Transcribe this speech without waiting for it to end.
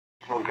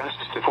strong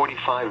gusts to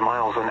 45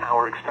 miles an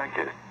hour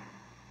expected.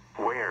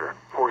 Where?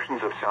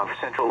 Portions of south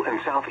central and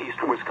southeast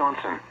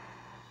Wisconsin.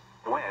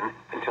 When?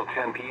 Until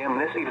 10 p.m.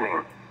 this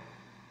evening.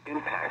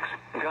 Impacts: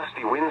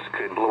 gusty winds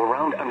could blow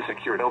around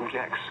unsecured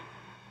objects.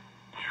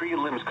 Tree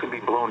limbs could be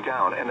blown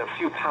down and a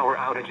few power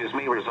outages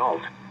may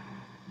result.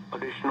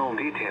 Additional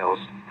details: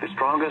 the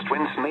strongest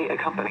winds may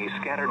accompany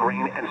scattered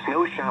rain and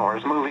snow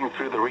showers moving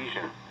through the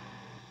region.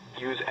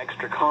 Use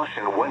extra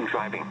caution when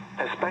driving,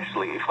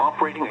 especially if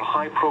operating a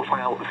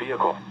high-profile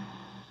vehicle.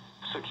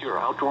 Secure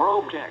outdoor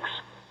objects.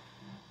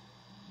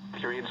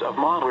 Periods of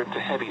moderate to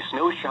heavy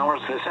snow showers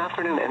this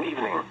afternoon and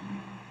evening.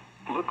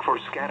 Look for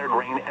scattered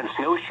rain and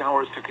snow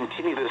showers to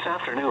continue this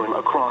afternoon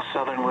across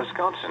southern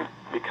Wisconsin,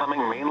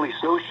 becoming mainly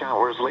snow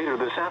showers later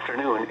this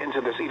afternoon into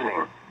this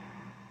evening.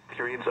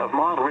 Periods of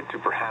moderate to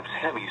perhaps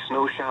heavy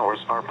snow showers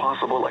are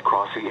possible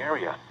across the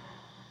area.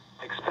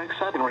 Expect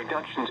sudden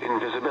reductions in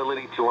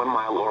visibility to 1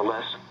 mile or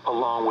less,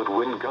 along with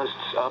wind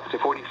gusts up to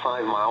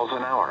 45 miles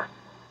an hour.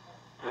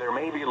 There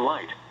may be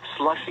light,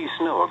 slushy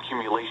snow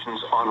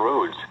accumulations on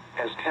roads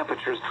as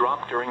temperatures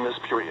drop during this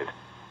period.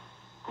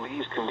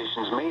 These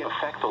conditions may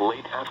affect the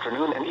late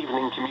afternoon and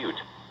evening commute.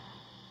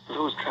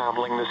 Those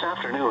traveling this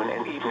afternoon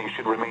and evening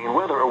should remain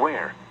weather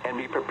aware and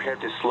be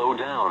prepared to slow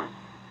down.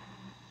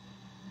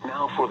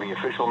 Now for the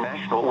official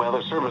National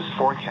Weather Service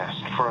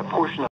forecast for a portion of